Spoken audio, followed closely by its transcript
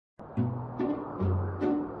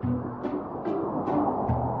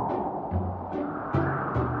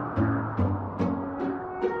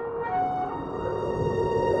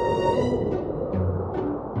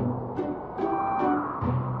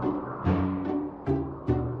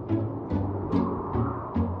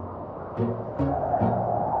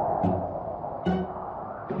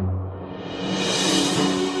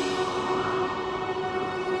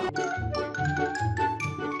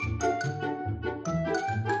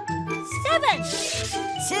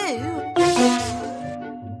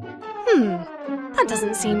That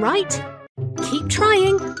doesn't seem right. Keep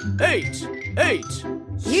trying. 8. 8.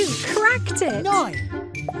 You cracked it.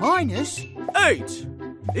 9 minus 8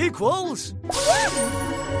 equals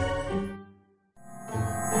 1.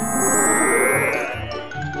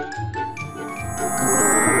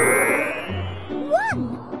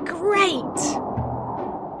 Great.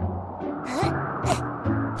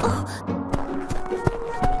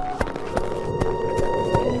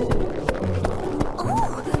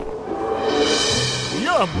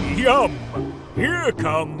 Yum, yum. Here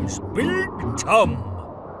comes Big Tum.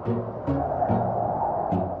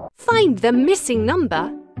 Find the missing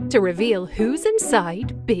number to reveal who's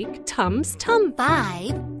inside Big Tum's tum.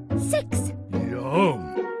 5, 6.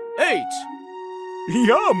 Yum. 8.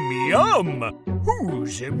 Yum, yum.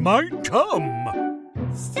 Who's in my tum?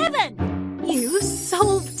 7. You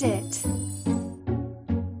solved it.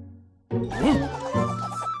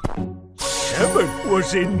 7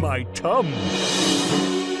 was in my tum.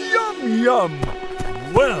 Yum, yum.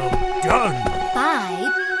 Well done.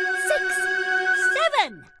 5, 6,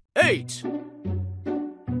 7. 8.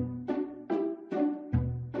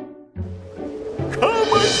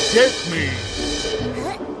 Come and get me.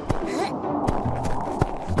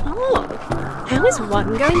 Oh, how is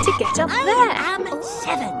 1 going to get up I there? am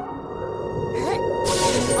 7.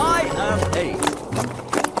 I am 8.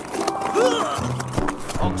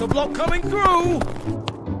 Octoblock coming through.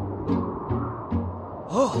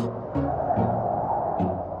 Oh.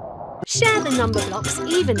 Share the number blocks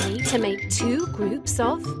evenly to make 2 groups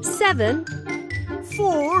of 7.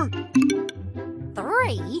 4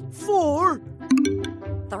 3, 4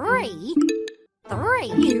 3,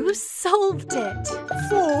 3. You solved it.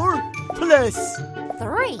 4 plus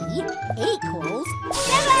 3 equals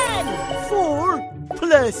 7. 4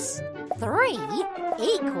 plus 3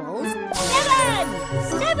 equals 7.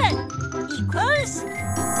 7 equals 7.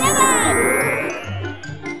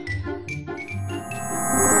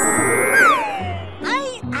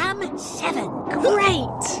 I am 7.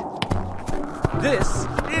 Great. This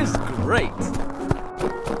is great.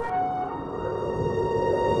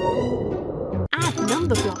 Add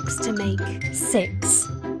number blocks to make 6.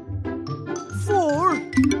 4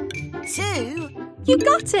 2 You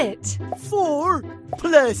got it. 4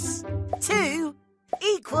 plus 2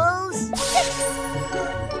 equals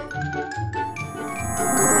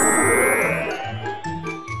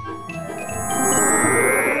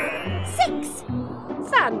 6.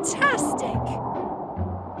 Fantastic.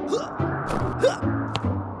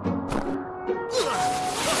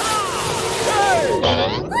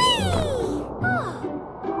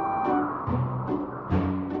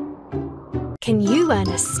 Can you earn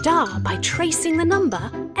a star by tracing the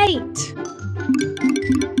number 8?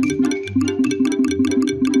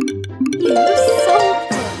 You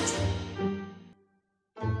solved it!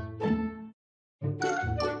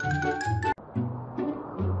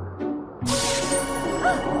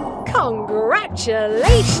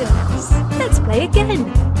 Congratulations! Let's play again.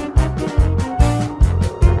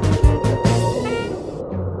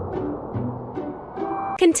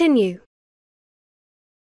 Continue.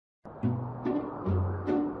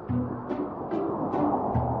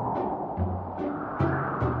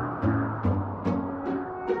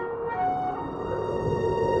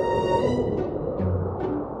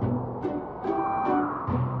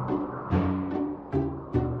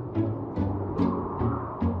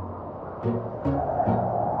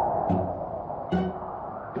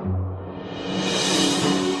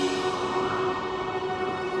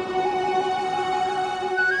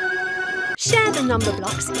 Share the number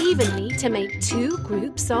blocks evenly to make 2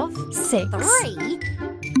 groups of 6. 3,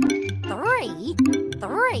 3, 3,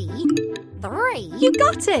 3. You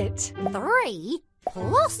got it! 3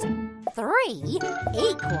 plus 3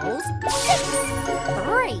 equals 6.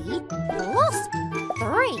 3 plus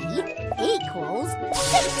 3 equals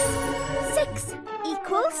 6. 6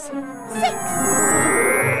 equals 6.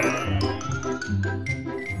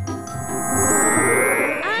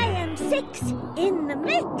 I am 6 in the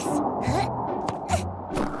mix.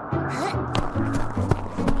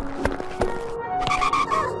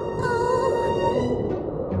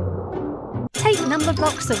 Take number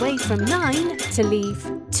blocks away from 9 to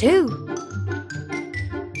leave 2.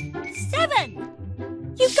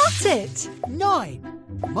 7. You got it! 9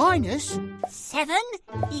 minus 7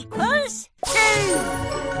 equals 2.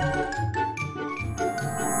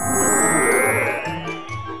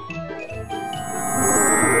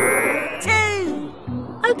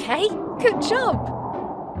 Okay, good job!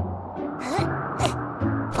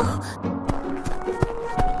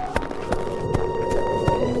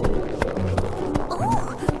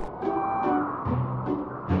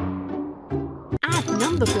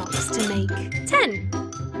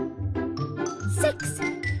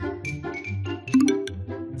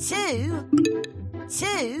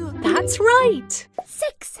 That's right.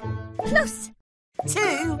 6 plus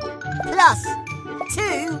 2 plus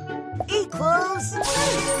 2 equals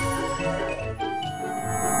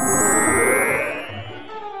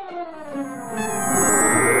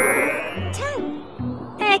 10.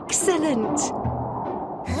 Excellent.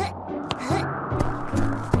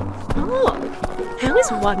 Oh, how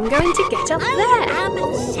is one going to get up I there? am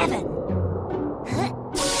 7.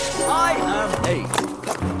 I am 8.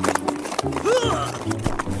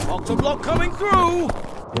 Octoblock coming through.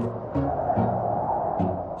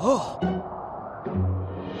 Oh,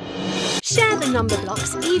 Share the number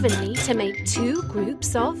blocks evenly to make 2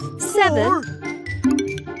 groups of 7.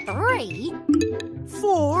 3.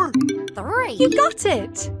 4 3. You got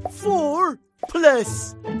it. 4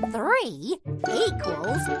 plus 3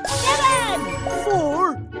 equals 7.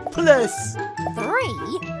 4 plus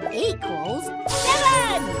 3 equals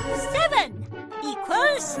 7. 7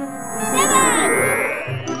 equals 7.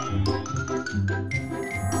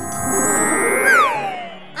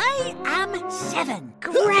 I am 7.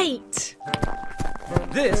 Great.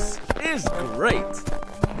 this is great.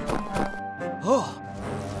 Oh,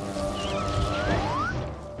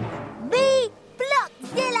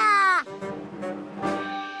 Blockzilla.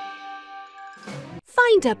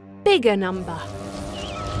 Find a bigger number.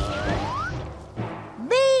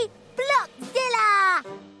 Blockzilla.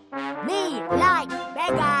 Me like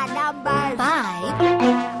bigger numbers. 5.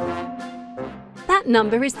 That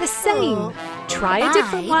number is the same. Try a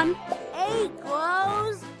different one.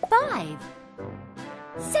 Equals 5.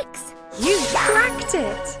 6. You cracked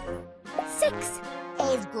it. 6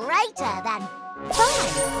 is greater than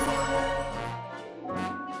 5.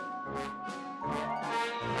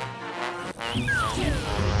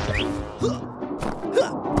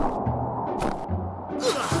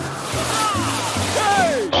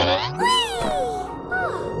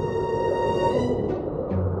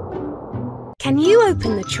 Can you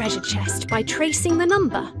open the treasure chest by tracing the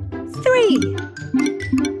number? 3.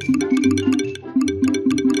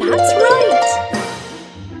 That's right.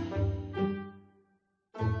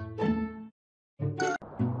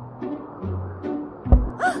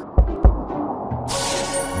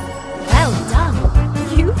 Well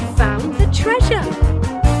done. You found the treasure.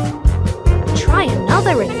 Try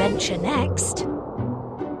another adventure next.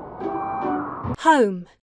 Home.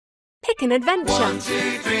 Pick an adventure. 1,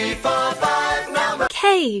 2, 3, 4, 5, number.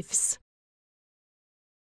 Caves.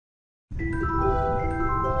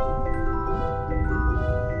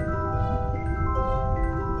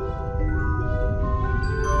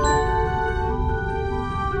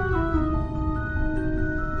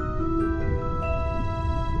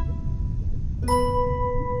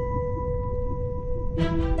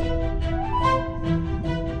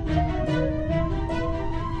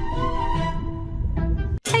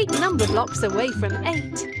 Take number blocks away from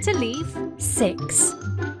 8 to leave 6.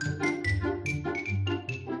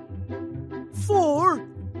 4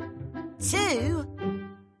 2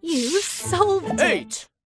 You solved it. 8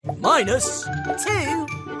 minus 2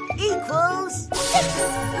 equals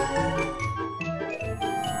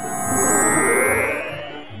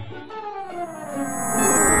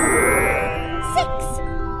 6.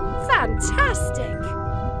 Fantastic.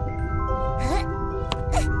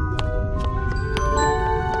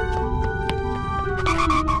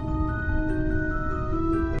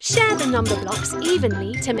 Share the number blocks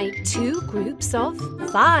evenly to make 2 groups of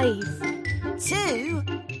 5. 2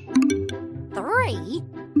 3.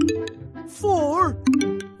 4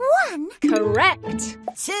 1. Correct.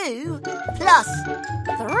 2 plus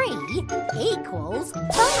 3 equals 5.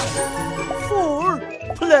 4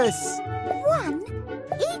 plus 1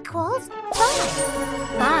 equals 5.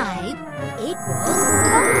 5 equals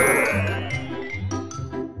 5.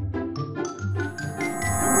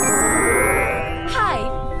 High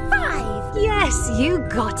 5. Yes, you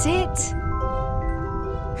got it.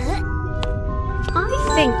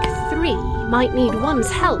 I think 3 might need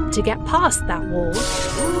 1's help to get past that wall.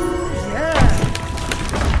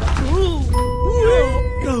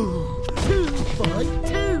 Two by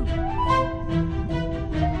two.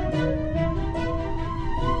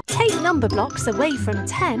 Take number blocks away from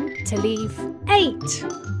 10 to leave 8.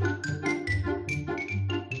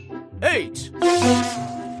 8.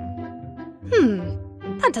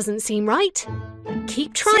 That doesn't seem right.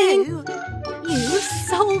 Keep trying. 2 You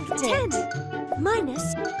solved it. 10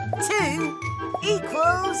 minus 2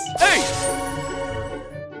 equals 8.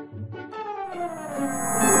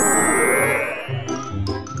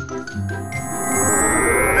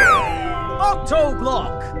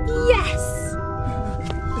 Octoblock. Yes!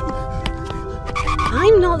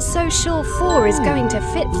 I'm not so sure 4 is going to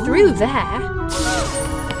fit through there.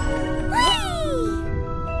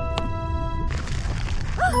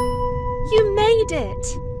 made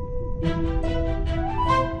it.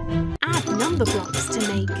 Add number blocks to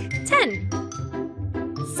make 10.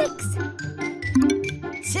 6.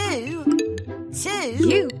 2. 2.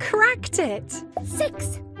 You cracked it.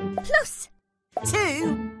 6 plus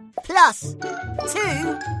 2 plus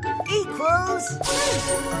 2 equals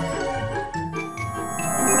 10.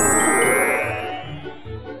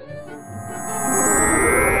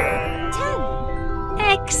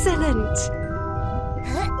 Excellent.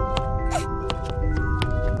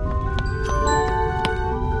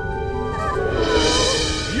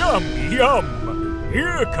 Yum, yum!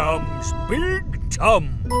 Here comes Big Tum.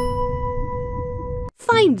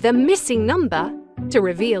 Find the missing number to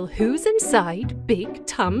reveal who's inside Big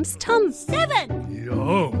Tum's tum. 7.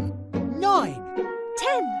 Yum! 9.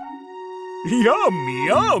 10. Yum,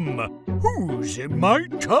 yum! Who's in my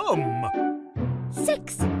tum?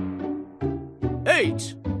 6.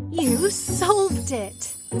 8. You solved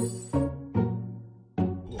it.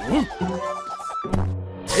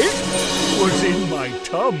 It was in my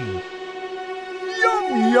tum.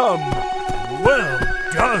 Yum, yum! Well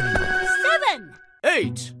done! 7.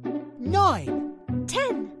 8. 9.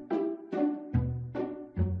 10.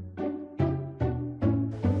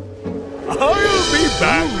 I'll be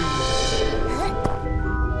back.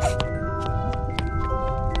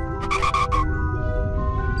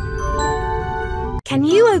 Can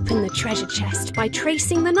you open the treasure chest by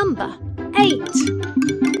tracing the number 8?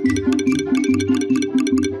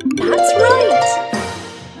 That's right.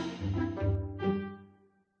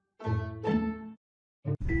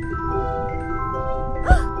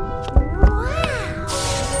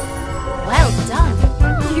 Well done.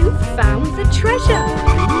 You found the treasure.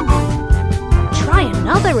 Try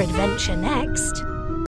another adventure next.